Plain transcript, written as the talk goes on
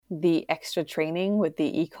the extra training with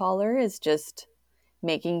the e-collar is just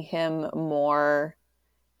making him more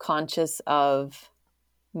conscious of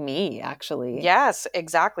me, actually. Yes,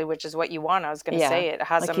 exactly, which is what you want. I was going to say it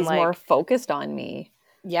has him he's more focused on me.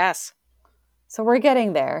 Yes. So we're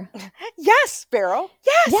getting there. Yes, Sparrow.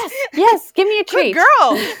 Yes. Give me a treat.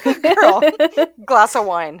 Good girl. Glass of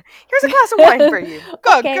wine. Here's a glass of wine for you.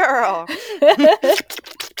 Good girl.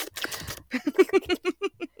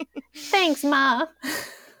 Thanks, Ma.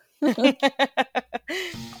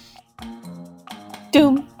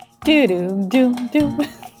 Doom, doo doom, doom, doom.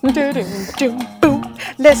 Doom, doom, boom.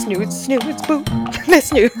 Let's snooze, boom. Let's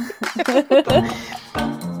snooze.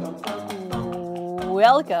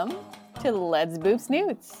 Welcome to Let's Boop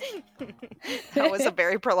Snoots. That was a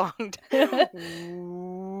very prolonged.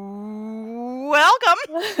 Welcome.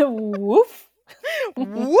 Woof.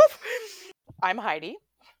 Woof. I'm Heidi.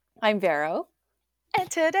 I'm Vero. And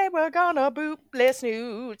today we're gonna boop Les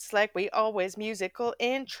Snoots like we always musical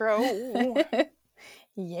intro.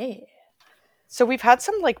 Yeah. So we've had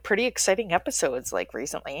some pretty exciting episodes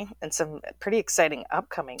recently and some pretty exciting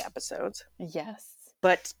upcoming episodes. Yes.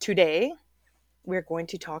 But today we're going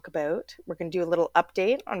to do a little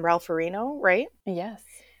update on Ralph Farino, right? Yes.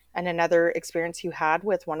 And another experience you had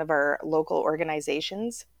with one of our local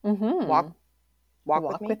organizations. Mm-hmm.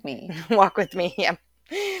 Walk with me. Walk with me. Yeah.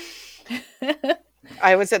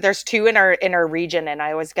 There's two in our region, and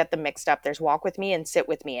I always get them mixed up. There's Walk With Me and Sit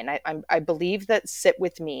With Me, and I believe that Sit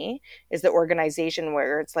With Me is the organization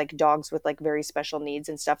where it's dogs with very special needs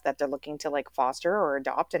and stuff that they're looking to foster or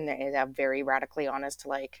adopt, and they have very radically honest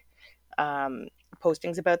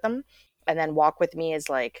postings about them. And then Walk With Me is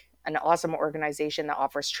an awesome organization that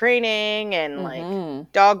offers training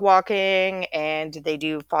and dog walking, and they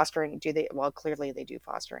do fostering. Clearly they do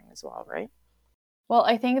fostering as well, right? Well,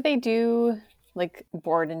 I think they do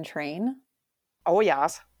board and train. Oh,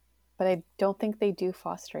 yes. But I don't think they do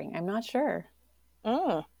fostering. I'm not sure.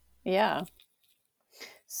 Oh. Yeah.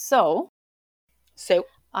 So So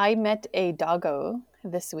I met a doggo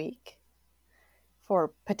this week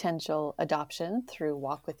for potential adoption through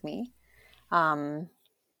Walk With Me.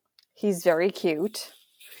 He's very cute.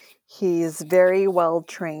 He's very well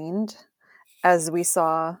trained, as we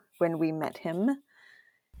saw when we met him.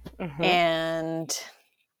 Mm-hmm. And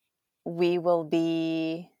we will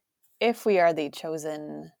be, if we are the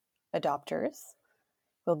chosen adopters,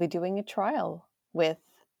 we'll be doing a trial with,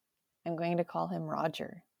 I'm going to call him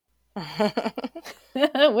Roger.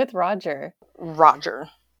 With Roger. Roger.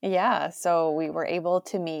 Yeah, so we were able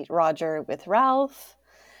to meet Roger with Ralph.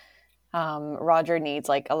 Roger needs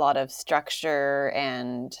a lot of structure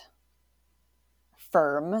and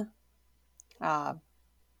firm,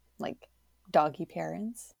 doggy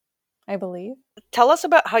parents, I believe. Tell us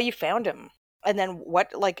about how you found him, and then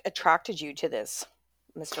what attracted you to this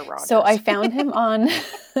Mr. Rogers. So I found him on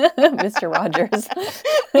Mr. Rogers.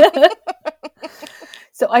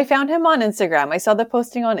 So I found him on Instagram. I saw the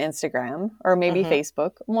posting on Instagram or maybe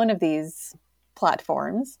Facebook, one of these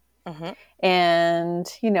platforms. And,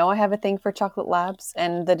 I have a thing for chocolate labs,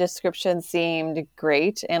 and the description seemed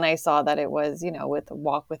great. And I saw that it was, with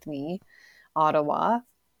Walk With Me, Ottawa.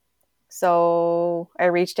 So I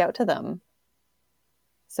reached out to them.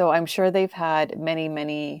 So I'm sure they've had many,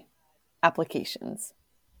 many applications.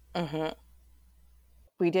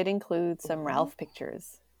 We did include some Ralph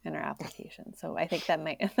pictures in our application. So I think that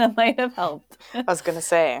might have helped. I was going to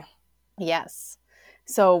say. Yes.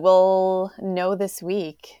 So we'll know this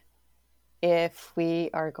week if we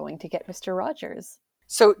are going to get Mr. Rogers.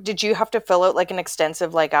 So did you have to fill out an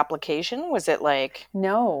extensive application? Was it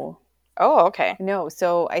No. Oh, okay. No.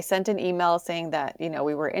 So I sent an email saying that,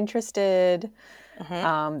 we were interested,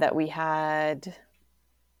 that we had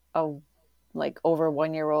a over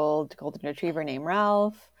 1-year-old golden retriever named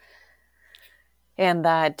Ralph, and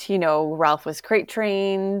that, Ralph was crate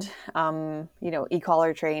trained,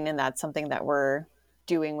 e-collar trained, and that's something that we're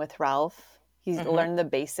doing with Ralph. He's learned the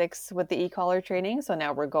basics with the e-collar training, so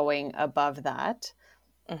now we're going above that.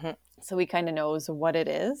 So he kind of knows what it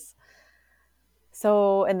is.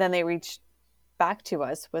 So, and then they reached back to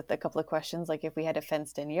us with a couple of questions, if we had a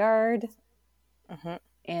fenced-in yard,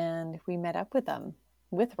 and we met up with them,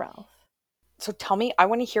 with Ralph. So tell me, I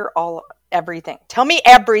want to hear everything. Tell me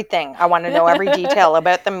everything. I want to know every detail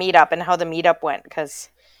about the meetup and how the meetup went,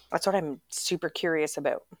 because that's what I'm super curious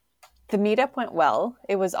about. The meetup went well.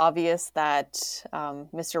 It was obvious that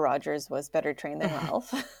Mr. Rogers was better trained than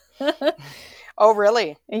Ralph. Oh,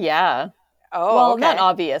 really? Yeah. Oh, well, okay. Not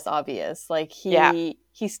obvious.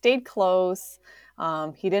 He stayed close.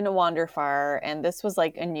 He didn't wander far, and this was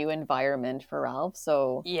a new environment for Ralph.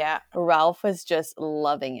 So yeah, Ralph was just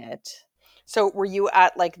loving it. So were you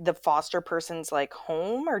at like the foster person's like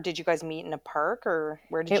home, or did you guys meet in a park, or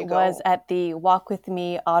where did you It go? was at the Walk With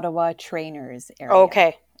Me Ottawa Trainers Oh, area.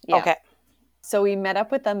 okay. Yeah. Okay. So we met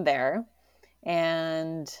up with them there.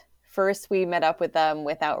 And first we met up with them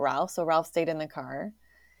without Ralph. So Ralph stayed in the car.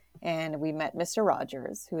 And we met Mr.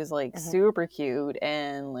 Rogers, who is like super cute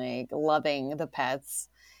and like loving the pets.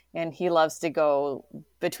 And he loves to go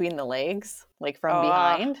between the legs, like from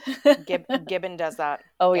behind. Gibbon does that.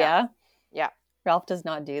 Oh, yeah? Yeah. Ralph does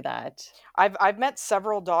not do that. I've met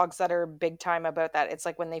several dogs that are big time about that. It's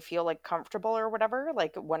like when they feel like comfortable or whatever.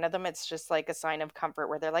 Like one of them, it's just like a sign of comfort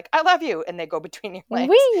where they're like, "I love you," and they go between your legs.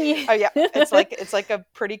 Wee! Oh yeah, it's like a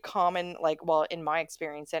pretty common, like, well, in my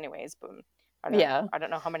experience, anyways. But I don't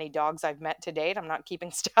know how many dogs I've met to date. I'm not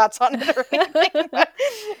keeping stats on it or anything,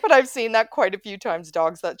 but I've seen that quite a few times.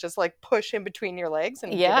 Dogs that just like push in between your legs,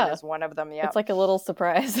 and Gibbon is one of them. Yeah, it's like a little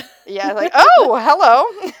surprise. Yeah, like, oh,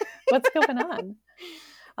 hello. What's going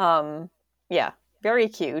on? Yeah, very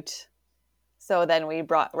cute. So then we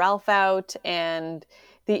brought Ralph out, and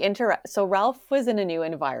so Ralph was in a new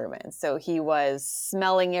environment. So he was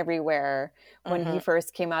smelling everywhere when he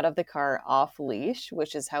first came out of the car off leash,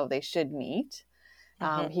 which is how they should meet.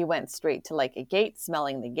 He went straight to like a gate,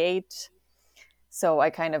 smelling the gate. So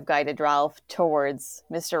I kind of guided Ralph towards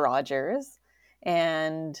Mr. Rogers,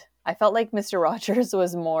 and I felt like Mr. Rogers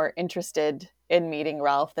was more interested in meeting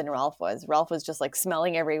Ralph than Ralph was. Ralph was just like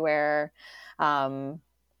smelling everywhere.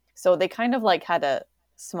 So they kind of like had a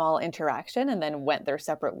small interaction and then went their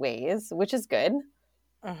separate ways, which is good.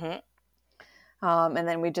 And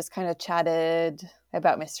then we just kind of chatted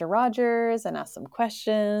about Mr. Rogers and asked some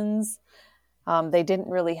questions. They didn't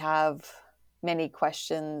really have many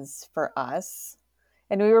questions for us.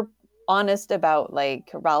 And we were honest about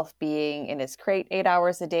like Ralph being in his crate 8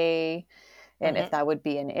 hours a day and if that would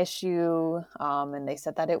be an issue. And they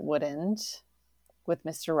said that it wouldn't with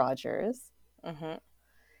Mr. Rogers.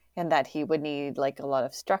 And that he would need like a lot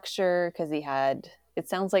of structure because it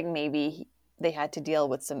sounds like maybe they had to deal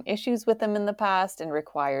with some issues with him in the past and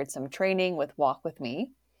required some training with Walk With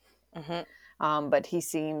Me. But he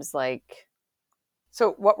seems like...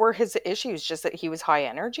 So what were his issues? Just that he was high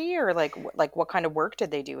energy, or like what kind of work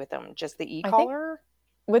did they do with him? Just the e-collar?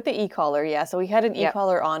 With the e-collar, yeah. So we had an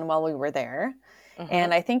e-collar on while we were there.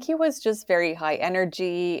 And I think he was just very high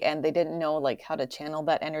energy and they didn't know like how to channel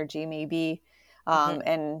that energy maybe.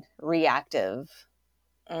 And reactive.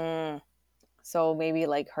 So maybe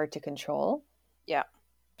like hard to control. Yeah.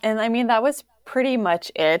 And I mean, that was pretty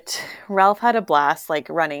much it. Ralph had a blast like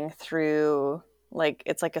running through, like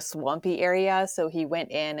it's like a swampy area. So he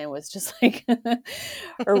went in and was just like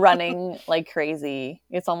running like crazy.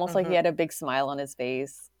 It's almost like he had a big smile on his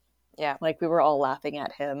face. Yeah. Like we were all laughing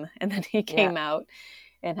at him. And then he came out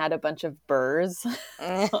and had a bunch of burrs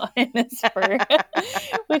in his fur,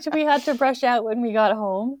 which we had to brush out when we got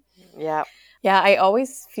home. Yeah. Yeah, I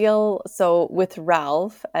always feel so with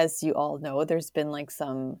Ralph, as you all know, there's been like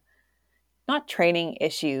some, not training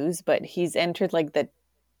issues, but he's entered like the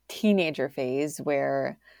teenager phase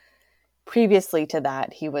where previously to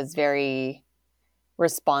that, he was very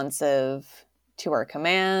responsive to our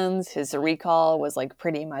commands. His recall was like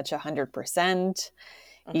pretty much 100%,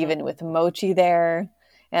 even with Mochi there.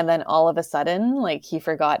 And then all of a sudden, like he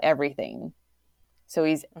forgot everything. So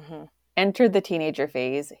he's entered the teenager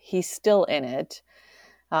phase. He's still in it.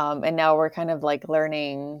 And now we're kind of like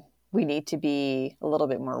learning we need to be a little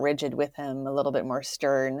bit more rigid with him, a little bit more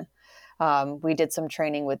stern. We did some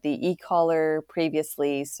training with the e-collar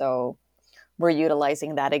previously. So we're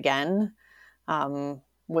utilizing that again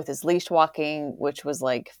with his leash walking, which was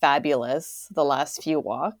like fabulous the last few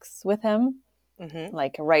walks with him.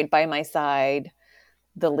 Like right by my side.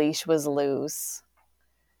 The leash was loose.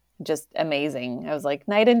 Just amazing. I was like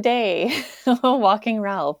night and day walking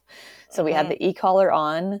Ralph. So we had the e-collar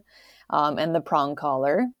on and the prong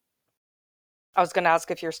collar. I was going to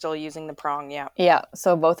ask if you're still using the prong. Yeah. Yeah.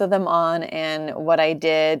 So both of them on. And what I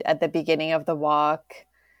did at the beginning of the walk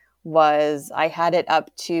was I had it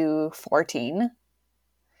up to 14.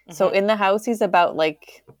 So in the house, he's about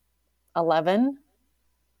like 11.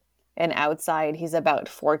 And outside, he's about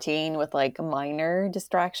 14 with like minor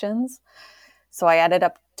distractions. So I added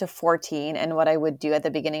up to 14. And what I would do at the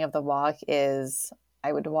beginning of the walk is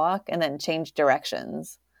I would walk and then change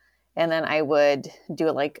directions. And then I would do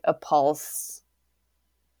like a pulse,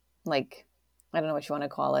 like, I don't know what you want to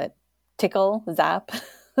call it, tickle, zap.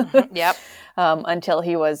 Yep. Until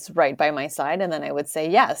he was right by my side. And then I would say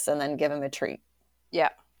yes and then give him a treat. Yeah.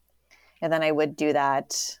 And then I would do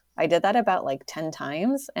that. I did that about like 10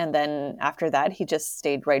 times. And then after that, he just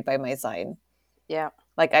stayed right by my side. Yeah.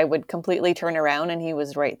 Like I would completely turn around and he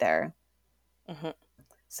was right there. Mm-hmm.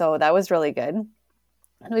 So that was really good.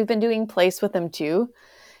 And we've been doing place with him too.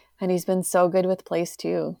 And he's been so good with place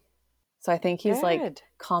too. So I think he's like Good.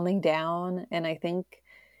 calming down. And I think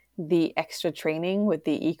the extra training with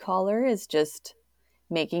the e-collar is just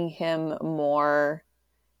making him more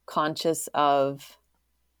conscious of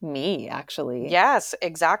me, actually. Yes,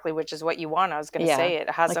 exactly, which is what you want. I was going to Yeah. say it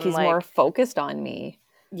has Like him he's more like, focused on me.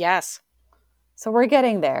 yes. So we're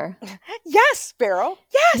getting there. Yes, Sparrow.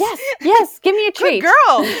 Yes. Yes. Yes. Give me a Good treat.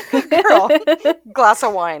 girl. Good girl. Glass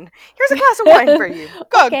of wine. Here's a glass of wine for you.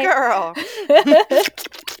 Good Okay. girl.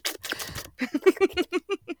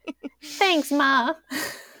 Thanks, Ma.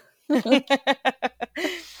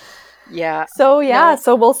 Yeah. So No.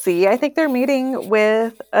 so we'll see. I think they're meeting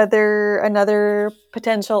with another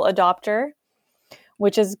potential adopter,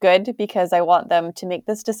 which is good because I want them to make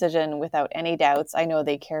this decision without any doubts. I know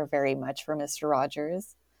they care very much for Mr.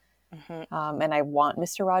 Rogers, Mm-hmm. and I want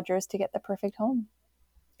Mr. Rogers to get the perfect home.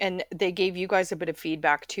 And they gave you guys a bit of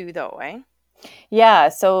feedback too, though, eh? Yeah,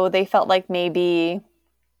 so they felt like maybe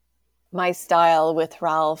my style with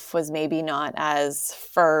Ralph was maybe not as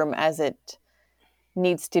firm as it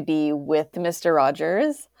needs to be with Mr.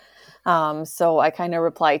 Rogers. So I kind of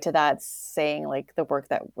replied to that saying like the work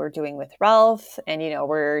that we're doing with Ralph, and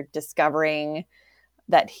we're discovering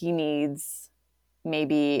that he needs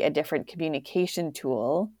maybe a different communication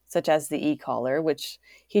tool, such as the e-collar, which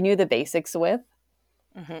he knew the basics with.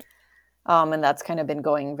 Mm-hmm. And that's kind of been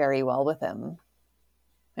going very well with him.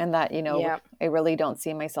 And that, Yeah. I really don't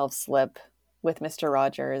see myself slip with Mr.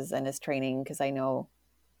 Rogers and his training, because I know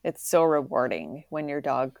it's so rewarding when your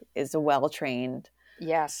dog is well trained.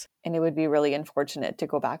 Yes. And it would be really unfortunate to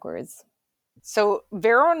go backwards. So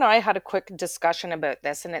Vero and I had a quick discussion about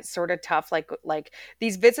this, and it's sort of tough. Like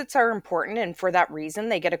these visits are important, and for that reason,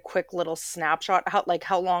 they get a quick little snapshot.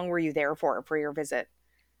 How long were you there for your visit?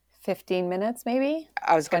 15 minutes, maybe?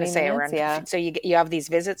 I was going to 20 say minutes, around. yeah. So you have these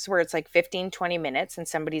visits where it's like 15, 20 minutes, and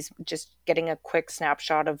somebody's just getting a quick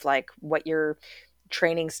snapshot of like what your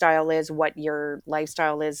training style is, what your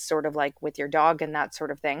lifestyle is, sort of like with your dog and that sort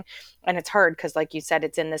of thing. And it's hard because, like you said,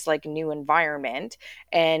 it's in this like new environment,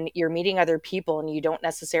 and you're meeting other people, and you don't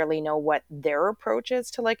necessarily know what their approach is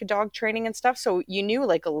to like dog training and stuff. So you knew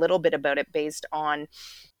like a little bit about it based on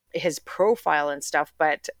his profile and stuff,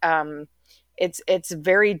 but it's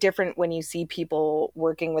very different when you see people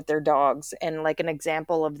working with their dogs. And like an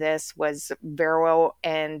example of this was Vero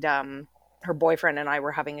and her boyfriend and I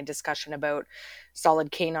were having a discussion about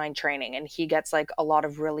solid canine training, and he gets like a lot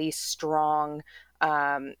of really strong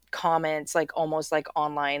comments, like almost like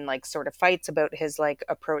online like sort of fights about his like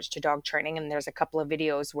approach to dog training. And there's a couple of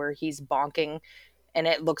videos where he's bonking, and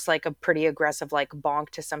it looks like a pretty aggressive like bonk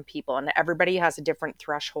to some people, and everybody has a different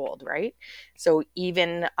threshold, right? So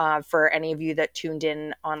even for any of you that tuned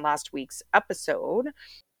in on last week's episode,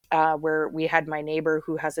 where we had my neighbor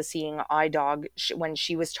who has a seeing eye dog, when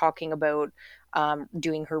she was talking about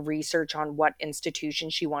doing her research on what institution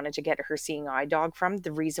she wanted to get her seeing eye dog from,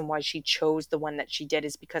 the reason why she chose the one that she did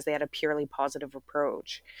is because they had a purely positive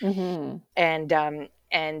approach. Mm-hmm.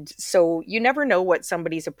 And so you never know what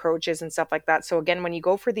somebody's approach is and stuff like that. So again, when you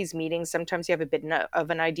go for these meetings, sometimes you have a bit of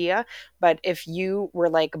an idea. But if you were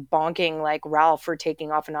like bonking like Ralph for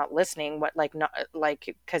taking off and not listening, what like not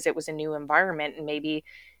like because it was a new environment, and maybe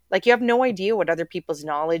like you have no idea what other people's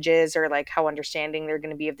knowledge is or like how understanding they're going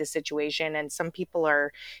to be of the situation. And some people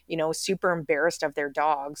are, super embarrassed of their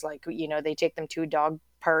dogs. Like, they take them to a dog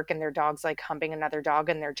park and their dog's like humping another dog,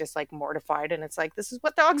 and they're just like mortified. And it's like, this is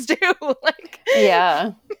what dogs do. Like,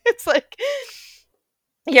 Yeah. it's like,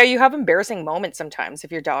 yeah, you have embarrassing moments sometimes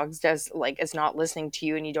if your dog is not listening to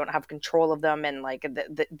you and you don't have control of them, and like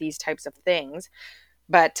these types of things.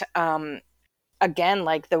 But again,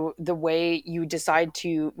 like the way you decide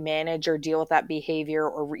to manage or deal with that behavior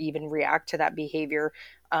or even react to that behavior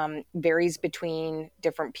varies between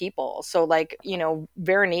different people. So like,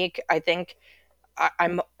 Veronique, I think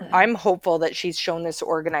I'm hopeful that she's shown this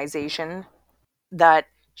organization that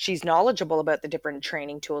she's knowledgeable about the different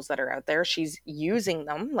training tools that are out there. She's using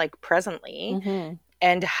them like presently, Mm-hmm.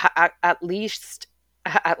 and at least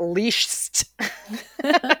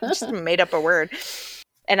just made up a word,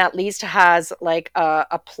 and at least has like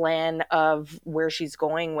a plan of where she's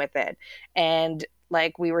going with it. And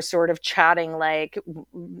like we were sort of chatting, like,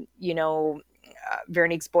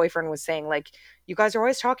 Veronique's boyfriend was saying like, you guys are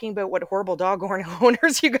always talking about what horrible dog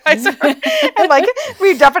owners you guys are. And like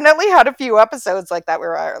we definitely had a few episodes like that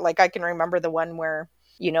where like I can remember the one where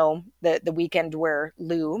the weekend where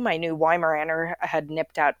Lou, my new Weimaraner, had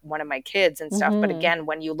nipped at one of my kids and stuff. Mm-hmm. But again,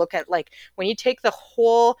 when you look at like when you take the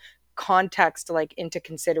whole context like into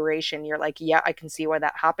consideration, you're like, yeah, I can see why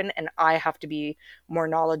that happened, and I have to be more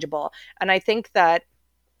knowledgeable. And I think that,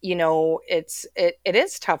 you know, it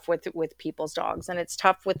is tough with people's dogs, and it's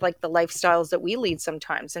tough with like the lifestyles that we lead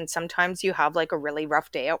sometimes. And sometimes you have like a really rough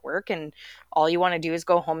day at work, and all you want to do is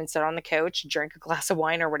go home and sit on the couch, drink a glass of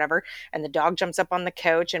wine or whatever, and the dog jumps up on the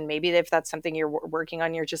couch, and maybe if that's something you're working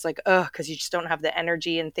on, you're just like, ugh, because you just don't have the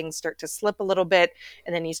energy, and things start to slip a little bit,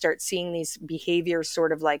 and then you start seeing these behaviors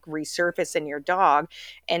sort of like resurface in your dog.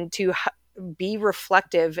 And to be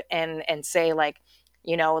reflective and say like,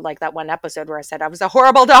 you know, like that one episode where I said I was a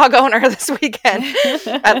horrible dog owner this weekend.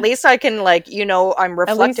 At least I can, like, you know, I'm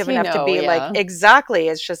reflective enough to be like, exactly.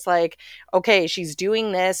 It's just like, okay, she's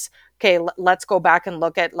doing this. Okay, let's go back and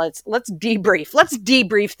look at, let's debrief. Let's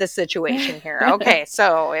debrief the situation here. Okay,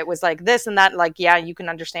 so it was like this and that. Like, yeah, you can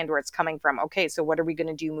understand where it's coming from. Okay, so what are we going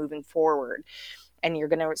to do moving forward? And you're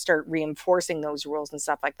going to start reinforcing those rules and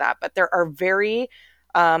stuff like that. But there are very,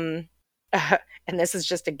 and this is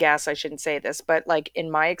just a guess, I shouldn't say this, but like in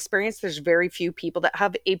my experience, there's very few people that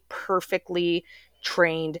have a perfectly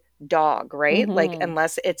trained dog, right? Mm-hmm. Like,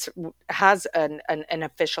 unless it's has an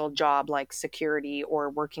official job like security or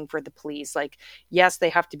working for the police, like, yes, they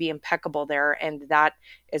have to be impeccable there, and that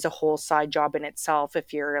is a whole side job in itself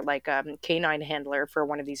if you're like a canine handler for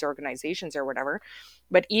one of these organizations or whatever.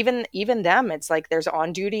 But even them, it's like there's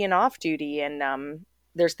on duty and off duty, and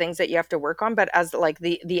there's things that you have to work on. But as like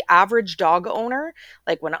the average dog owner,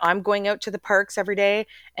 like when I'm going out to the parks every day,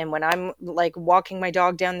 and when I'm like walking my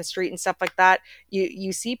dog down the street and stuff like that,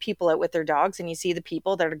 you see people out with their dogs, and you see the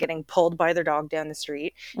people that are getting pulled by their dog down the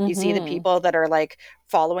street. Mm-hmm. You see the people that are like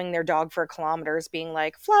following their dog for kilometers, being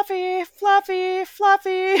like, Fluffy, Fluffy,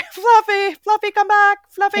 Fluffy, Fluffy, Fluffy, come back,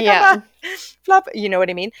 Fluffy, come back, Fluffy. You know what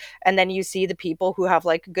I mean? And then you see the people who have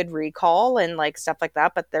like good recall and like stuff like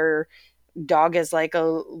that, but their dog is like a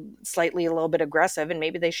little bit aggressive, and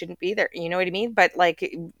maybe they shouldn't be there. You know what I mean? But like,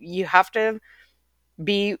 you have to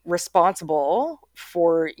be responsible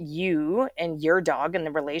for you and your dog and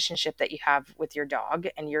the relationship that you have with your dog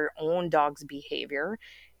and your own dog's behavior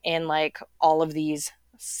and like all of these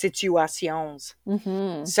situations.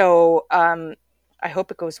 Mm-hmm. So I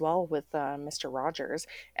hope it goes well with Mr. Rogers.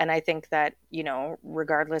 And I think that, you know,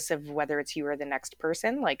 regardless of whether it's you or the next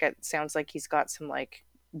person, like, it sounds like he's got some like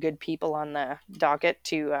good people on the docket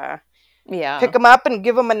to pick him up and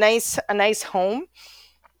give him a nice home.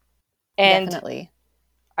 And definitely,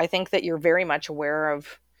 I think that you're very much aware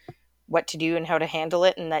of what to do and how to handle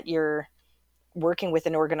it, and that you're working with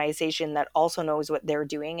an organization that also knows what they're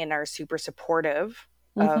doing and are super supportive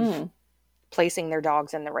of placing their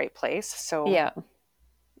dogs in the right place. So yeah,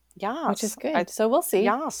 which is good. So we'll see.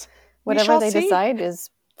 Yes, whatever they decide is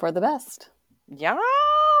for the best.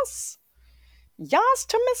 Yes. Yes,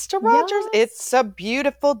 to Mr. Rogers. Yes. It's a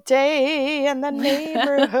beautiful day in the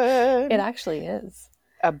neighborhood. It actually is.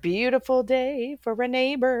 A beautiful day for a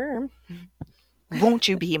neighbor. Won't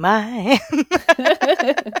you be mine?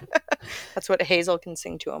 That's what Hazel can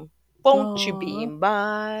sing to him. Won't you be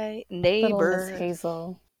my neighbor? Little Miss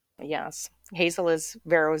Hazel. Yes. Hazel is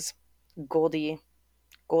Vero's Goldie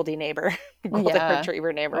neighbor. Golden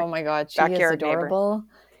retriever neighbor. Oh my God. She is adorable. Neighbor.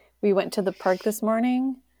 We went to the park this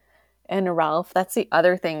morning. And Ralph, that's the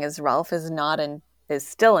other thing, is Ralph is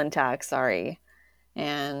still intact, sorry.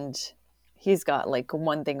 And he's got like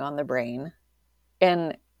one thing on the brain.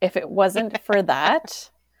 And if it wasn't for that,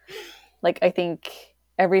 like, I think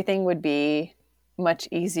everything would be much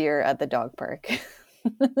easier at the dog park.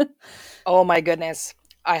 Oh my goodness.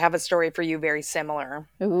 I have a story for you very similar.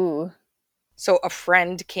 Ooh. So a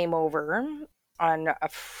friend came over on a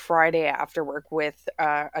Friday after work with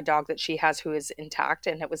a dog that she has who is intact,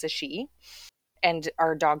 and it was a she. And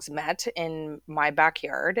our dogs met in my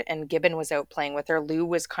backyard, and Gibbon was out playing with her. Lou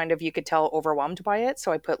was kind of, you could tell, overwhelmed by it.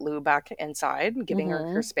 So I put Lou back inside, giving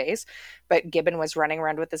her space. But Gibbon was running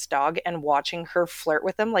around with this dog and watching her flirt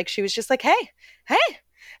with him. Like, she was just like, hey,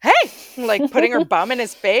 like putting her bum in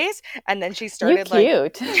his face. And then she started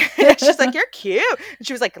cute. She's like, you're cute. And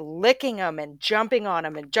she was like licking him and jumping on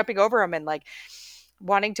him and jumping over him and like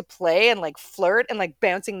wanting to play and like flirt and like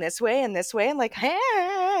bouncing this way and like,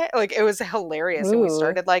 hey, like, it was hilarious. Ooh. And we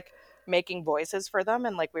started like making voices for them,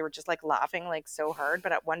 and like we were just like laughing like so hard.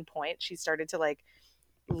 But at one point she started to like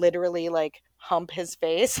literally like hump his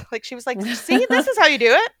face. Like, she was like, see, this is how you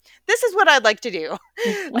do it. This is what I'd like to do.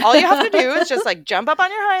 All you have to do is just like jump up on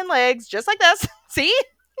your hind legs just like this. See?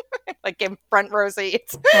 Like in front row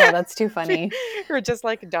seats. Oh, that's too funny. We're just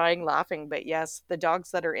like dying laughing. But yes, the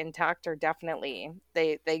dogs that are intact are definitely,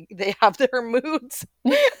 they have their moods.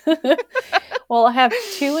 Well, I have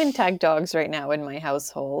 2 intact dogs right now in my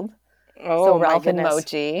household. Oh, so Ralph and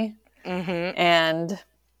Mochi. Mm-hmm. And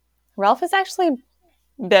Ralph is actually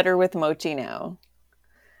better with Mochi now.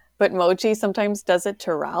 But Mochi sometimes does it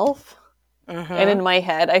to Ralph. And Mm-hmm. in my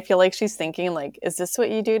head, I feel like she's thinking, like, is this what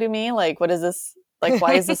you do to me? Like, what is this? Like,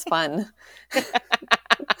 why is this fun?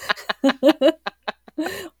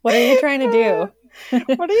 What are you trying to do?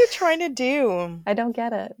 What are you trying to do? I don't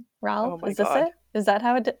get it. Oh Ralph, my is this God. it? Is that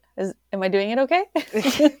how it is? Am I doing it okay?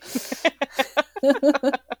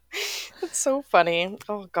 It's so funny.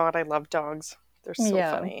 Oh God, I love dogs. They're so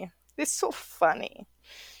Yeah. funny. They're so funny.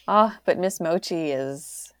 But Miss Mochi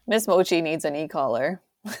needs an e-collar.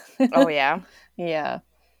 Oh yeah. Yeah. Do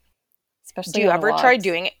Especially you on ever try walks.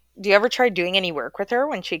 doing Do you ever try doing any work with her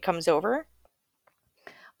when she comes over?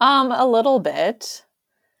 A little bit.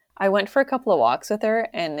 I went for a couple of walks with her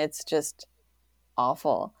and it's just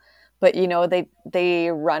awful. But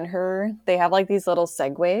they run her. They have like these little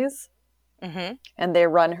segways Mm-hmm. and they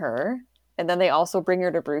run her. And then they also bring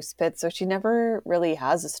her to Bruce Pit, so she never really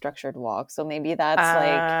has a structured walk. So maybe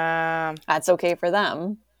that's okay for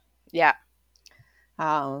them. Yeah.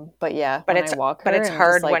 But yeah, But when I walk her, it's I'm just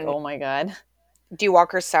hard like, when oh my God. do you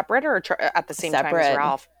walk her separate or at the same time as Separate.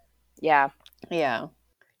 Ralph? Yeah. Yeah. I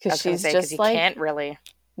Because was gonna she's say because just you like, can't really.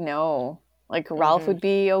 no. Like Ralph Mm-hmm. would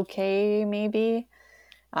be okay, maybe.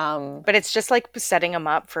 Um, But it's just like setting them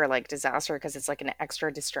up for like disaster because it's like an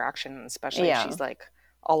extra distraction, especially if yeah. she's like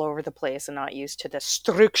all over the place and not used to the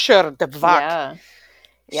structure, the vac. Yeah.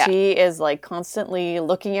 Yeah. She is like constantly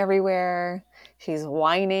looking everywhere. She's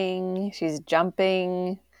whining. She's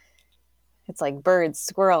jumping. It's like birds,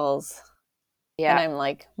 squirrels. And Yeah. I'm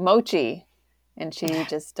like, Mochi. And she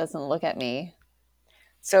just doesn't look at me.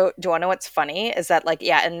 So, do you want to know what's funny? Is that like,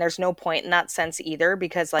 yeah, and there's no point in that sense either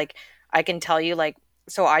because like I can tell you like,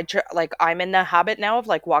 so like I'm in the habit now of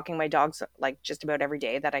like walking my dogs like just about every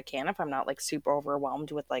day that I can if I'm not like super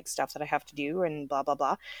overwhelmed with like stuff that I have to do and blah blah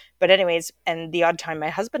blah. But anyways, and the odd time my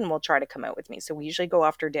husband will try to come out with me. So we usually go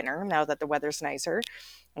after dinner now that the weather's nicer.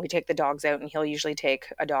 We take the dogs out and he'll usually take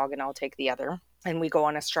a dog and I'll take the other. And we go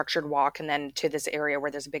on a structured walk and then to this area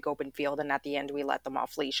where there's a big open field and at the end we let them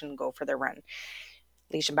off leash and go for their run,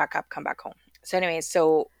 leash them back up, come back home. So anyway,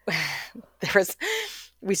 there was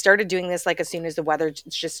we started doing this like as soon as the weather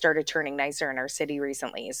just started turning nicer in our city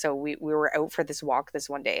recently. So we were out for this walk this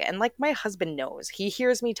one day. And like my husband knows, he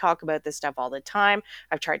hears me talk about this stuff all the time.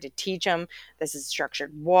 I've tried to teach him this is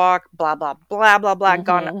structured walk, blah, blah, blah, blah, blah,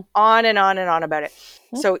 gone on and on and on about it.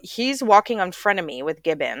 So he's walking in front of me with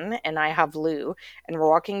Gibbon and I have Lou and we're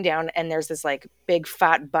walking down and there's this like big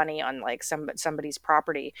fat bunny on like somebody's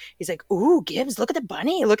property. He's like, ooh, Gibbs, look at the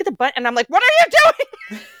bunny. Look at the bunny. And I'm like, what are you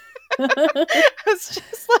doing? I was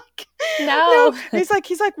just like, no. He's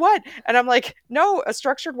like, what? And I'm like, no, a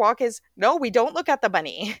structured walk is no, we don't look at the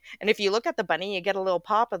bunny. And if you look at the bunny, you get a little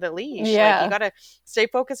pop of the leash. Yeah. Like, you gotta stay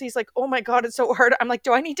focused. He's like, oh my God, it's so hard. I'm like,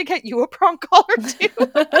 do I need to get you a prong collar too?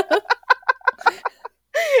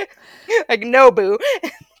 Like, no, boo.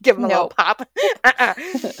 Give him a little pop.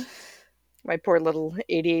 My poor little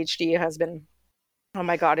ADHD husband. Oh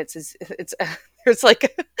my God, there's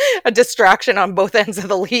like a distraction on both ends of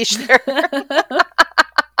the leash there.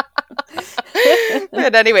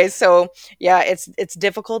 But anyway, so yeah, it's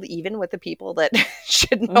difficult even with the people that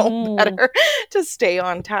should know better to stay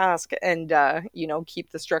on task and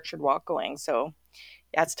keep the structured walk going. So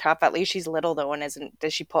yeah, it's tough. At least she's little though, and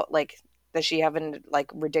does she have an like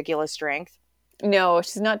ridiculous strength? No,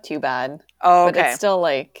 she's not too bad. Oh, okay. But it's still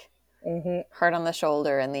like hard on the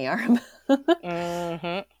shoulder and the arm.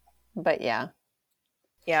 But yeah.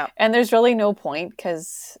 And there's really no point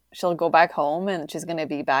because she'll go back home and she's going to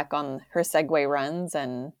be back on her Segway runs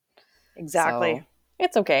and exactly. So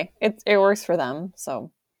it's okay. It works for them.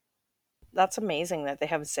 So that's amazing that they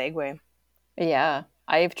have a Segway. Yeah,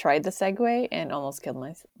 I've tried the Segway and almost killed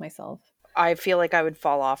myself. I feel like I would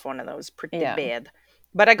fall off one of those pretty bad.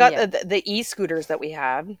 But I got the e-scooters that we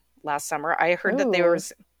had last summer. I heard that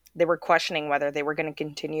they were questioning whether they were going to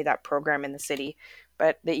continue that program in the city,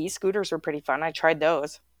 but the e-scooters were pretty fun. I tried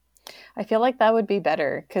those. I feel like that would be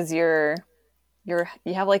better because you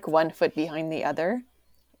have like one foot behind the other.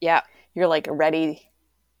 Yeah, you're like ready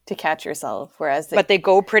to catch yourself. Whereas but they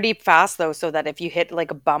go pretty fast though, so that if you hit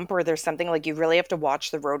like a bump or there's something, like you really have to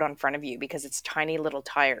watch the road in front of you because it's tiny little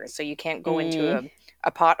tires, so you can't go into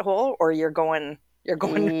a pothole or you're going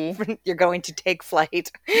to take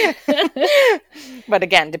flight. But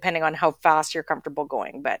again, depending on how fast you're comfortable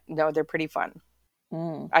going. But no, they're pretty fun.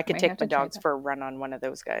 I could take my dogs for a run on one of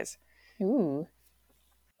those guys. Ooh,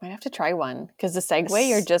 might have to try one because the Segway,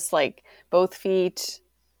 you're just like both feet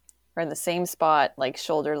are in the same spot, like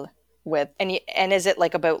shoulder width. And is it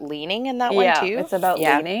like about leaning in that one too? Yeah, it's about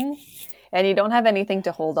leaning. And you don't have anything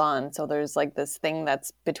to hold on. So there's like this thing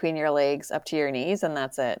that's between your legs up to your knees, and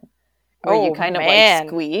that's it. Where you Oh kind of like man.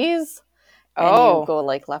 squeeze and you Oh. go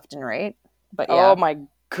like left and right. But Oh yeah. my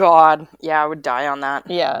God. Yeah, I would die on that.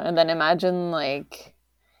 Yeah. And then imagine like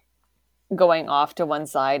going off to one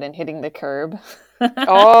side and hitting the curb.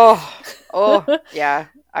 Oh. Oh. Yeah,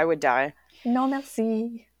 I would die. No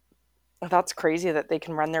merci. That's crazy that they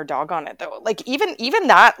can run their dog on it though. Like even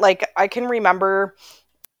that, like I can remember,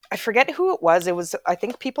 I forget who it was. It was, I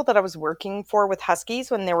think, people that I was working for with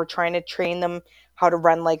huskies when they were trying to train them how to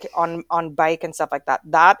run like on bike and stuff like that.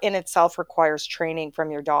 That in itself requires training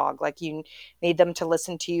from your dog. Like you need them to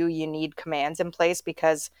listen to you. You need commands in place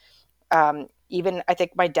because even I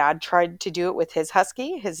think my dad tried to do it with his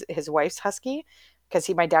husky, his wife's husky, because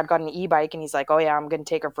my dad got an e-bike and he's like, oh yeah, I'm gonna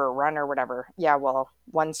take her for a run or whatever. Yeah, well,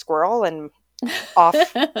 one squirrel and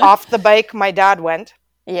off the bike my dad went.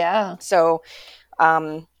 Yeah. So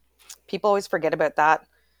people always forget about that.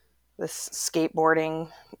 This skateboarding,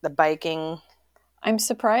 the biking. I'm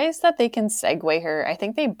surprised that they can segue her. I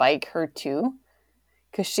think they bike her too,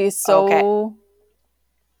 because she's so Okay.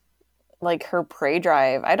 like her prey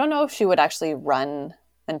drive. I don't know if she would actually run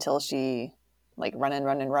until she like run and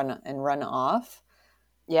run and run and run off.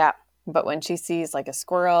 Yeah. But when she sees like a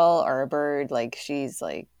squirrel or a bird, like she's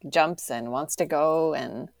like jumps and wants to go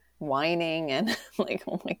and whining and like,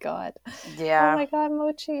 oh my God. Oh Yeah. my God,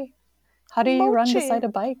 Mochi. How do you run Mochi. beside a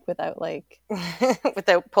bike without like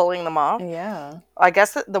without pulling them off? Yeah. I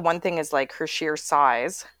guess the one thing is like her sheer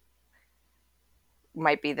size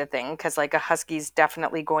might be the thing, because like a husky's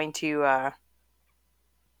definitely going to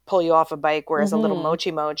pull you off a bike, whereas a little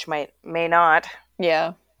mochi may not.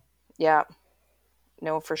 Yeah. Yeah.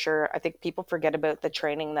 No, for sure. I think people forget about the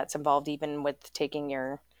training that's involved even with taking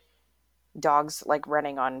your dogs like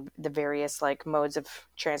running on the various like modes of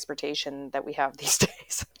transportation that we have these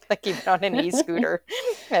days. Like even on an e-scooter,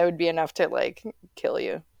 that would be enough to like kill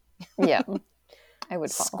you. Yeah. I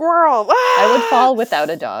would fall. Squirrel. I would fall without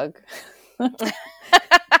a dog.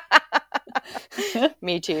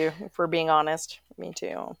 Me too, if we're being honest. Me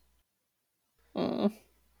too. Mm.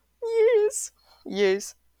 Yes.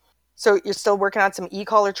 Yes. So you're still working on some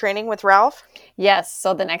e-collar training with Ralph? Yes.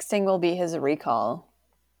 So the next thing will be his recall.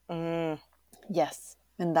 Mm. Yes.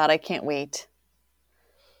 And that I can't wait.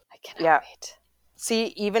 I cannot wait.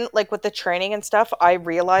 See, even like with the training and stuff, I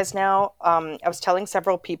realize now, I was telling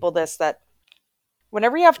several people this, that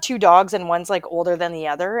whenever you have two dogs and one's like older than the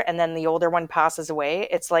other, and then the older one passes away,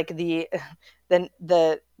 it's like the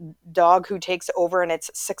dog who takes over in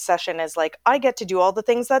its succession is like, I get to do all the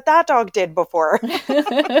things that dog did before.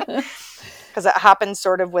 Because it happened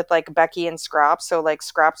sort of with like Becky and Scraps. So like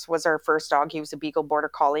Scraps was our first dog. He was a Beagle Border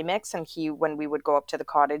Collie mix, and he, when we would go up to the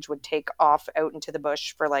cottage, would take off out into the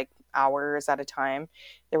bush for like hours at a time.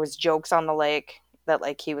 There was jokes on the lake that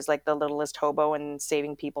like he was like the littlest hobo and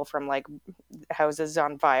saving people from like houses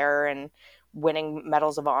on fire and winning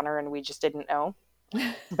medals of honor, and we just didn't know.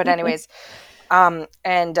 But anyways,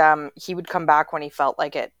 he would come back when he felt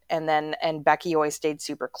like it. And Becky always stayed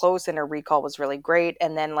super close, and her recall was really great.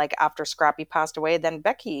 And then like after Scrappy passed away, then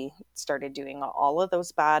Becky started doing all of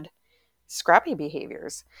those bad Scrappy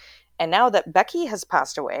behaviors. And now that Becky has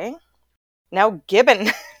passed away, now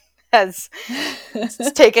Gibbon has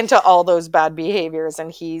taken to all those bad behaviors,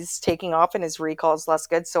 and he's taking off and his recall is less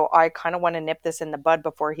good. So I kind of want to nip this in the bud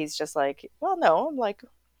before he's just like, well, no, I'm like,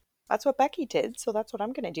 that's what Becky did, so that's what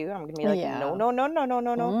I'm going to do. I'm going to be like,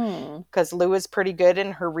 no. Because Lou is pretty good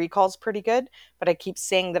and her recall's pretty good, but I keep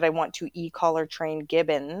saying that I want to e-collar train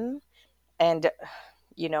Gibbon. And,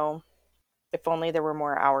 you know, if only there were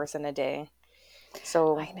more hours in a day.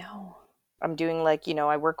 So I know. I'm doing like, you know,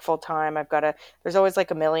 I work full time. There's always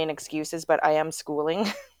like a million excuses, but I am schooling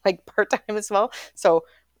like part-time as well. So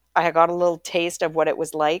I got a little taste of what it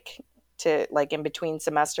was like to like in between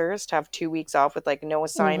semesters to have 2 weeks off with like no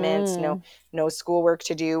assignments, no schoolwork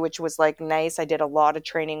to do, which was like nice. I did a lot of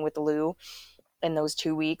training with Lou in those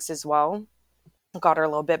 2 weeks as well. Got her a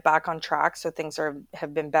little bit back on track, so things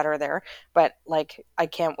have been better there. But like I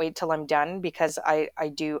can't wait till I'm done, because I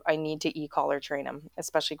need to e-collar train him,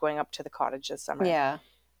 especially going up to the cottage this summer. Yeah.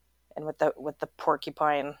 And with the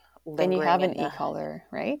porcupine lingering. And you have an e-collar,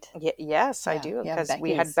 right? Yes, yeah, I do, yeah, because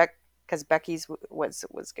we had because Becky's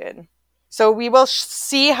was good. So we will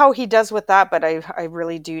see how he does with that, but I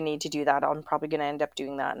really do need to do that. I'm probably going to end up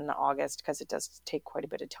doing that in August, because it does take quite a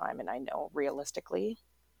bit of time, and I know realistically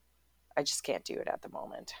I just can't do it at the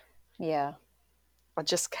moment. Yeah. I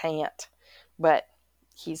just can't. But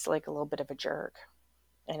he's like a little bit of a jerk,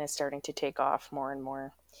 and is starting to take off more and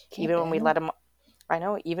more. Even when we let him, I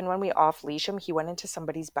know, even when we off leash him, he went into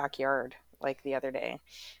somebody's backyard like the other day.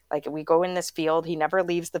 Like we go in this field, he never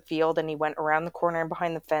leaves the field, and he went around the corner and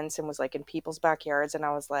behind the fence and was like in people's backyards, and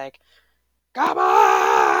I was like, come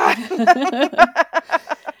on.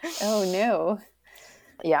 Oh no.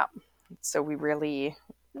 Yeah. So we really,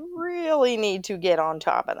 really need to get on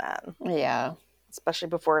top of that. Yeah. Especially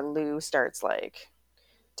before Lou starts like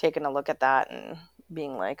taking a look at that and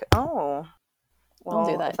being like, oh, well, I'll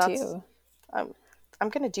do that too. I'm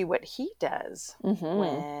going to do what he does Mm-hmm.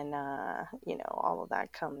 when, all of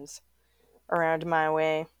that comes around my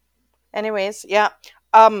way. Anyways, yeah.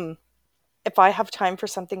 If I have time for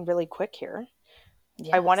something really quick here,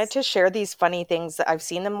 I wanted to share these funny things that I've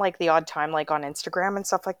seen them like the odd time, like on Instagram and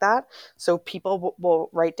stuff like that. So people will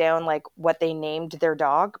write down like what they named their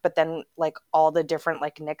dog, but then like all the different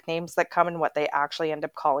like nicknames that come and what they actually end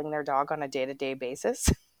up calling their dog on a day-to-day basis.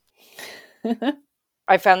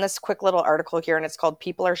 I found this quick little article here, and it's called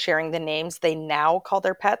 "People Are Sharing the Names They Now Call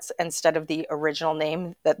Their Pets Instead of the Original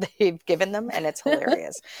Name That They've Given Them," and it's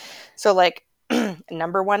hilarious. So like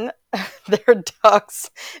number one, their dog's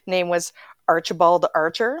name was Archibald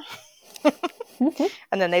Archer.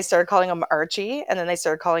 And then they started calling him Archie, and then they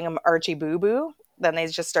started calling him Archie Boo Boo. Then they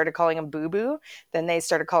just started calling him Boo Boo. Then they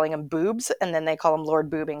started calling him Boobs, and then they call him Lord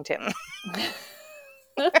Boobington.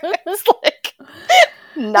 It's like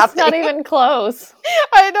nothing. It's not even close.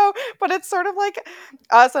 I know, but it's sort of like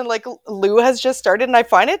us, and like Lou has just started, and I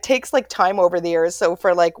find it takes like time over the years. So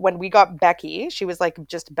for like when we got Becky, she was like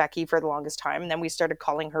just Becky for the longest time, and then we started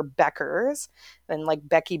calling her Beckers, and like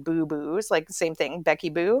Becky Boo Boos, like the same thing, Becky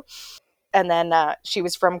Boo. And then she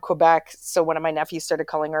was from Quebec, so one of my nephews started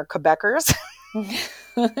calling her Quebecers.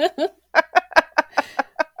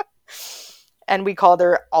 And we called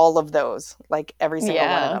her all of those, like every single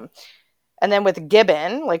one of them. And then with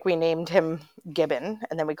Gibbon, like we named him Gibbon,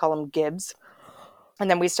 and then we call him Gibbs. And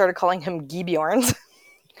then we started calling him Gibbjorns.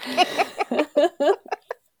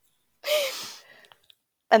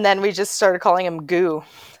 And then we just started calling him Goo.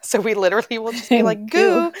 So we literally will just be like,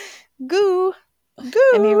 Goo, Goo,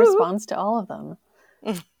 Goo. And he responds to all of them.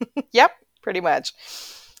 Yep, pretty much.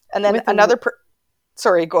 And then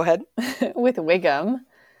sorry, go ahead. With Wiggum,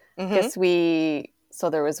 because so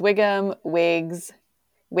there was Wiggum, Wiggs,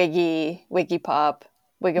 Wiggy, Wiggy Pop,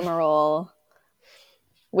 Wiggamarole,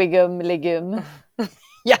 Wiggum Ligum.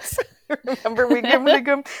 Yes. Remember Wiggum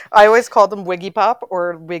Ligum? I always called them Wiggy Pop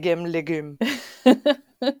or Wiggum Ligum.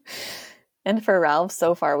 And for Ralph,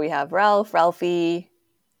 so far we have Ralph, Ralphie,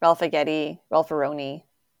 Ralphagetti, Ralpharoni,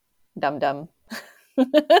 Dum Dum.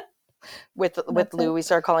 With Lou, we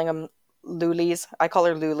start calling him Lulies. I call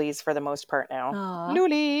her Lulies for the most part now. Aww.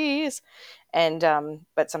 Lulies. And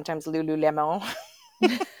but sometimes Lululemon.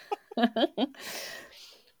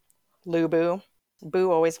 Lubu.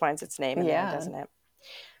 Boo always finds its name in there, doesn't it?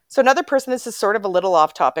 So another person, this is sort of a little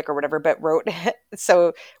off topic or whatever, but wrote,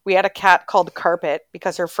 so we had a cat called Carpet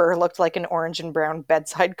because her fur looked like an orange and brown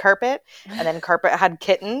bedside carpet. And then Carpet had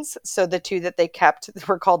kittens. So the two that they kept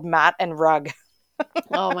were called Matt and Rug.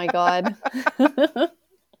 Oh my God.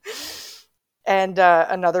 And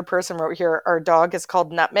another person wrote here, our dog is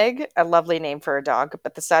called Nutmeg, a lovely name for a dog.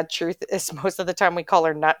 But the sad truth is most of the time we call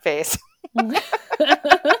her Nutface.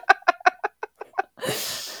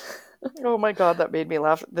 Oh my God, that made me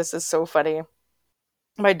laugh. This is so funny.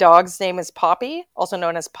 My dog's name is Poppy, also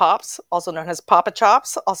known as Pops, also known as Papa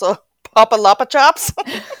Chops, also Papa Lapa Chops,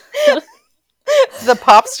 the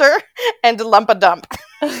Popster, and Lumpa Dump.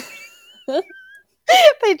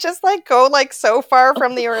 They just like go like so far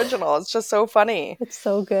from the original. It's just so funny. It's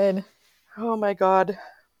so good. Oh my God.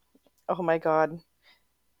 Oh my God.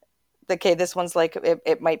 Okay, this one's like,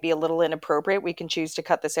 it might be a little inappropriate. We can choose to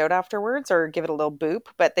cut this out afterwards or give it a little boop.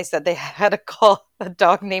 But they said they had to call a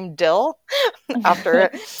dog named Dill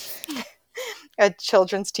after a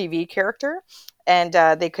children's TV character. And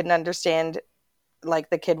they couldn't understand, like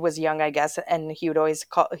the kid was young, I guess. And he would always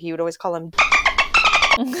call him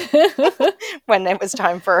when it was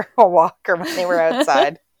time for a walk or when they were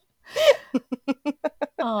outside.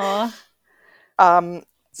 Aww.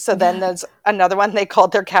 So then there's another one. They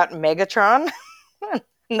called their cat Megatron.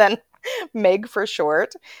 And then Meg for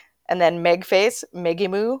short. And then Megface,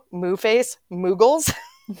 Megimoo, Mooface, Moogles.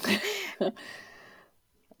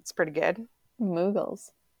 It's pretty good.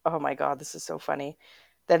 Moogles. Oh my God, this is so funny.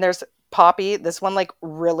 Then there's Poppy. This one like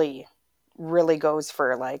really goes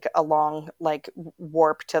for like a long like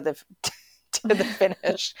warp to the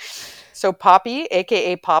finish. So Poppy,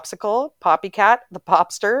 aka Popsicle, Poppycat, the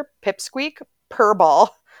Popster, Pipsqueak, Purball,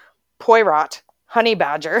 Poirot, Honey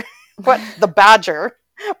Badger, the Badger,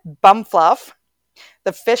 Bumfluff,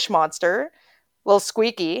 the Fish Monster, Little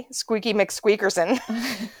Squeaky McSqueakerson,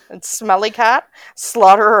 and Smelly Cat,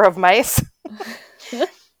 Slaughterer of Mice,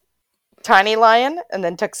 Tiny Lion, and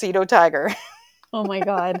then Tuxedo Tiger. Oh my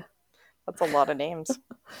God. That's a lot of names.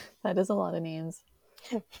 That is a lot of names.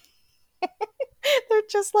 They're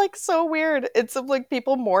just like so weird. It's like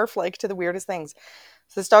people morph like to the weirdest things.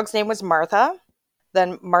 So this dog's name was Martha,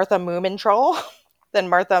 then Martha Moomin Troll, then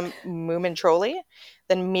Martha Moomin Trolley,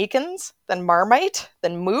 then Meekins, then Marmite,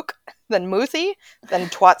 then Mook, then Moothy, then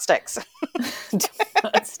Twat Sticks.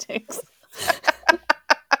 Twat Sticks.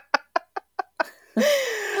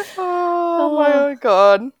 Oh my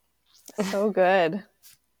God. So good.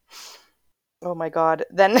 Oh my God.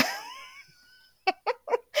 Then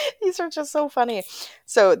these are just so funny.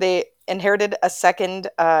 So they inherited a second,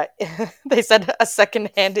 they said a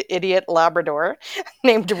second-hand idiot Labrador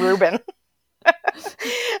named Reuben.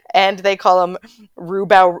 And they call him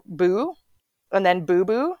Rubau Boo, and then Boo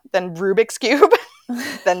Boo, then Rubik's Cube,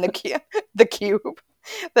 then the Cube,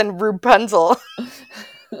 then Rapunzel.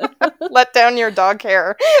 Let down your dog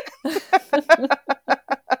hair.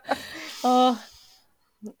 Oh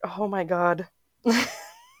my God.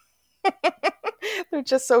 They're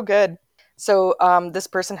just so good. So this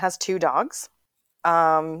person has 2 dogs.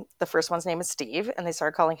 The first one's name is Steve, and they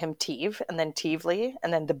started calling him Teeve, and then Teevely,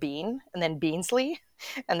 and then the Bean, and then Beansley,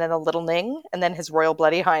 and then the Little Ning, and then His Royal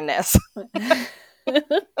Bloody Highness.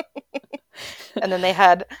 And then they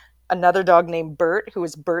had another dog named Bert, who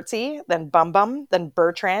was Bertsy, then Bum Bum, then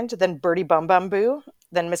Bertrand, then Bertie Bum Bum Boo,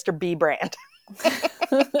 then Mr. B Brand.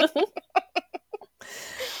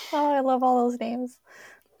 Oh, I love all those names.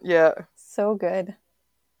 Yeah. So good.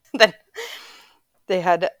 Then they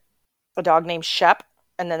had a dog named Shep,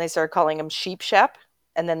 and then they started calling him Sheep Shep,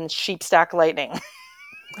 and then Sheep Stack Lightning.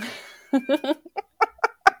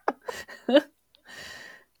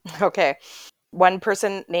 Okay. One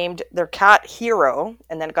person named their cat Hero,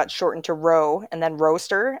 and then it got shortened to Ro, and then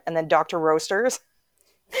Roaster, and then Dr. Roasters,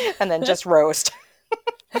 and then just Roast.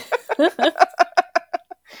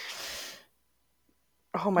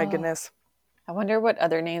 Oh my goodness. I wonder what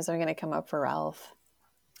other names are going to come up for Ralph.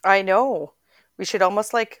 I know. We should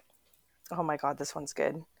almost like, oh my God, this one's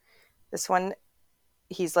good. This one,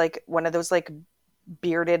 he's like one of those like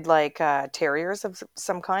bearded like terriers of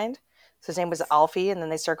some kind. So his name was Alfie, and then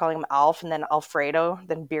they started calling him Alf, and then Alfredo,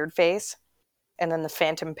 then Beardface, and then the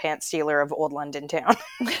Phantom Pants Stealer of Old London Town.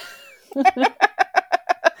 That's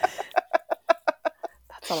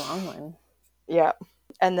a long one. Yeah.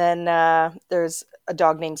 And then there's a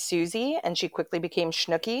dog named Susie, and she quickly became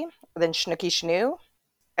Schnooky, then Schnooky Schnoo,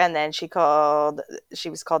 and then she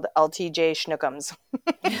was called LTJ Schnookums.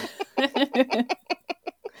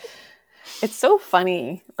 It's so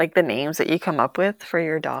funny, like the names that you come up with for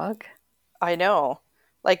your dog. I know.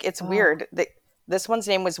 Like, it's weird. This one's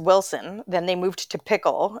name was Wilson, then they moved to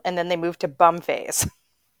Pickle, and then they moved to Bumface.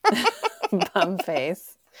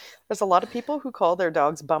 Bumface. There's a lot of people who call their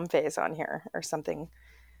dogs Bumface on here, or something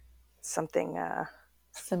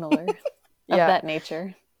similar of yeah. that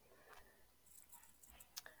nature.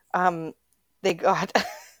 They got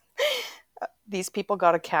these people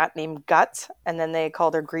got a cat named Guts, and then they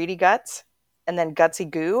called her Greedy Guts, and then Gutsy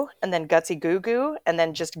Goo, and then Gutsy Goo Goo, and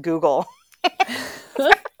then just Google.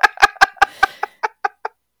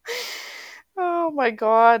 Oh my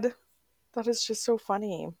God, that is just so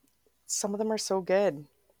funny. Some of them are so good.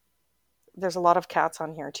 There's a lot of cats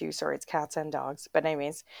on here too. Sorry, it's cats and dogs. But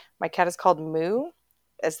anyways, my cat is called Moo,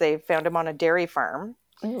 as they found him on a dairy farm.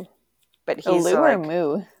 Ooh. But he's Lou or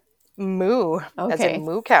Moo? Moo, okay. As a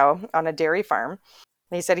moo cow on a dairy farm.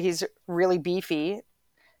 They said he's really beefy,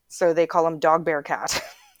 so they call him Dog Bear Cat.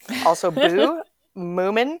 Also Boo,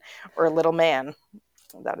 Moomin, or Little Man.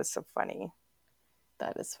 That is so funny.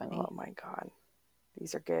 That is funny. Oh my God.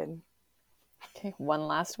 These are good. Okay, one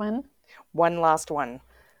last one. One last one.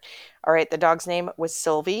 All right, the dog's name was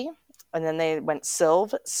Sylvie, and then they went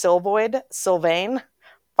Sylve, Sylvoid, Sylvain,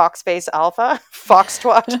 Foxface Alpha,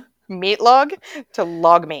 Foxtrot, Meatlog, to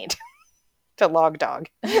Log Meat, to Log Dog.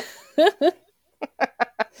 Okay,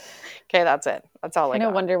 that's it. That's all I got.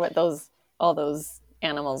 I wonder what all those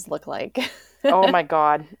animals look like. Oh my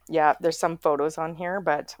God. Yeah, there's some photos on here,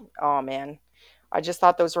 but oh man. I just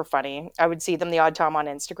thought those were funny. I would see them the odd time on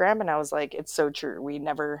Instagram, and I was like, it's so true. We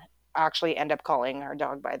never actually end up calling our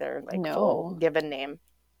dog by their full given name.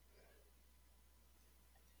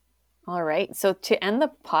 All right. So to end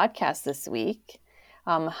the podcast this week,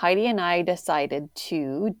 Heidi and I decided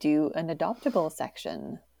to do an adoptable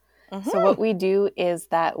section. Mm-hmm. So what we do is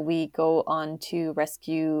that we go on to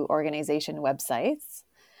rescue organization websites,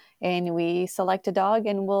 and we select a dog,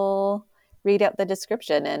 and we'll read out the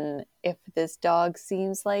description. And if this dog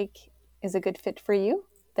seems like is a good fit for you,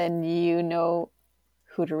 then you know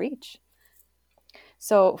who to reach.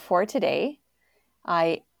 So for today,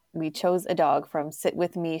 we chose a dog from Sit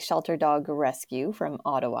With Me Shelter Dog Rescue from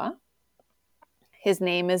Ottawa. His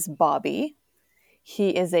name is Bobby. He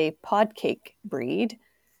is a podcake breed,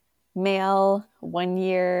 male, 1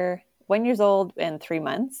 years old and 3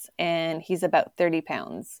 months, and he's about 30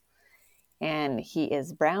 pounds. And he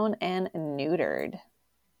is brown and neutered.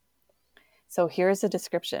 So here's a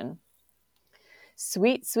description.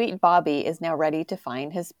 Sweet, sweet Bobby is now ready to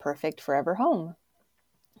find his perfect forever home.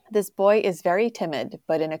 This boy is very timid,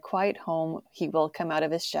 but in a quiet home, he will come out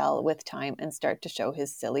of his shell with time and start to show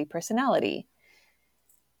his silly personality.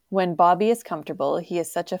 When Bobby is comfortable, he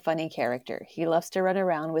is such a funny character. He loves to run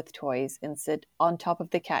around with toys and sit on top of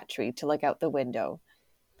the cat tree to look out the window.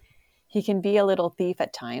 He can be a little thief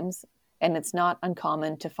at times, and it's not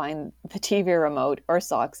uncommon to find the TV remote or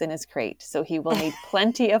socks in his crate, so he will need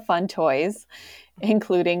plenty of fun toys,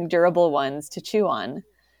 including durable ones to chew on.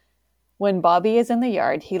 When Bobby is in the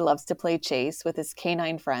yard, he loves to play chase with his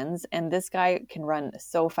canine friends, and this guy can run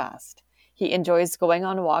so fast. He enjoys going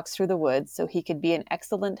on walks through the woods, so he could be an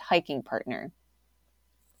excellent hiking partner.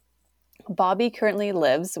 Bobby currently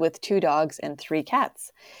lives with 2 dogs and 3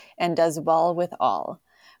 cats, and does well with all.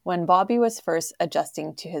 When Bobby was first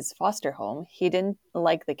adjusting to his foster home, he didn't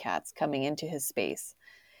like the cats coming into his space.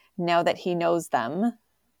 Now that he knows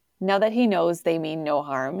they mean no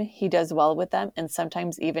harm, he does well with them and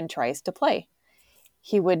sometimes even tries to play.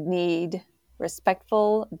 He would need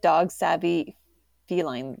respectful, dog-savvy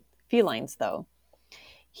felines, though.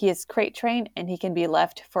 He is crate trained and he can be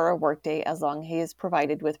left for a workday as long as he is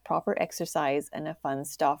provided with proper exercise and a fun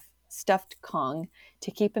stuffed Kong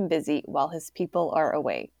to keep him busy while his people are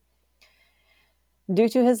away. Due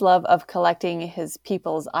to his love of collecting his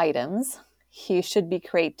people's items, he should be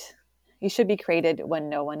crated when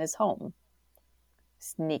no one is home.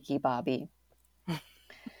 Sneaky Bobby.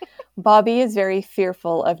 Bobby is very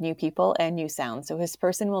fearful of new people and new sounds, so his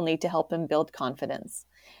person will need to help him build confidence.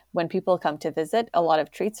 When people come to visit, a lot of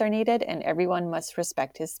treats are needed, and everyone must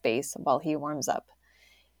respect his space while he warms up.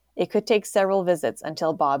 It could take several visits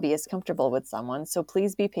until Bobby is comfortable with someone, so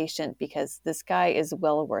please be patient because this guy is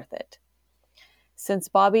well worth it. Since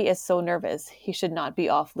Bobby is so nervous, he should not be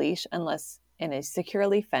off-leash unless in a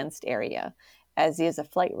securely fenced area, as he is a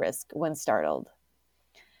flight risk when startled.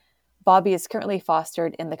 Bobby is currently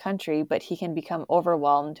fostered in the country, but he can become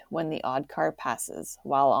overwhelmed when the odd car passes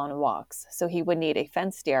while on walks, so he would need a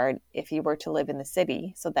fenced yard if he were to live in the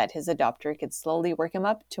city so that his adopter could slowly work him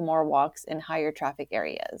up to more walks in higher traffic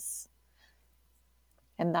areas.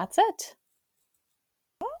 And that's it.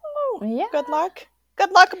 Oh, yeah. Good luck.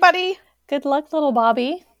 Good luck, buddy. Good luck, little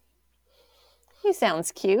Bobby. He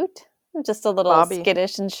sounds cute. Just a little Bobby.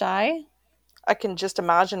 Skittish and shy. I can just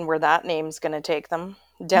imagine where that name's going to take them.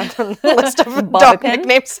 Down the list of dog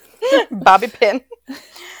nicknames. Bobby Pin.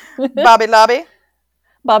 Bobby Lobby.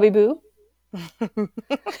 Bobby Boo.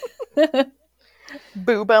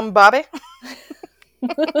 Boo Bum Bobby.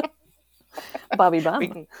 Bobby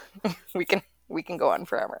Bum. We can go on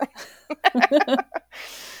forever.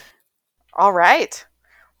 All right.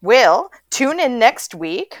 We'll tune in next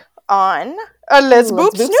week on Let's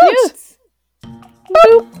Boop Snoots.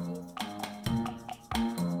 Boop.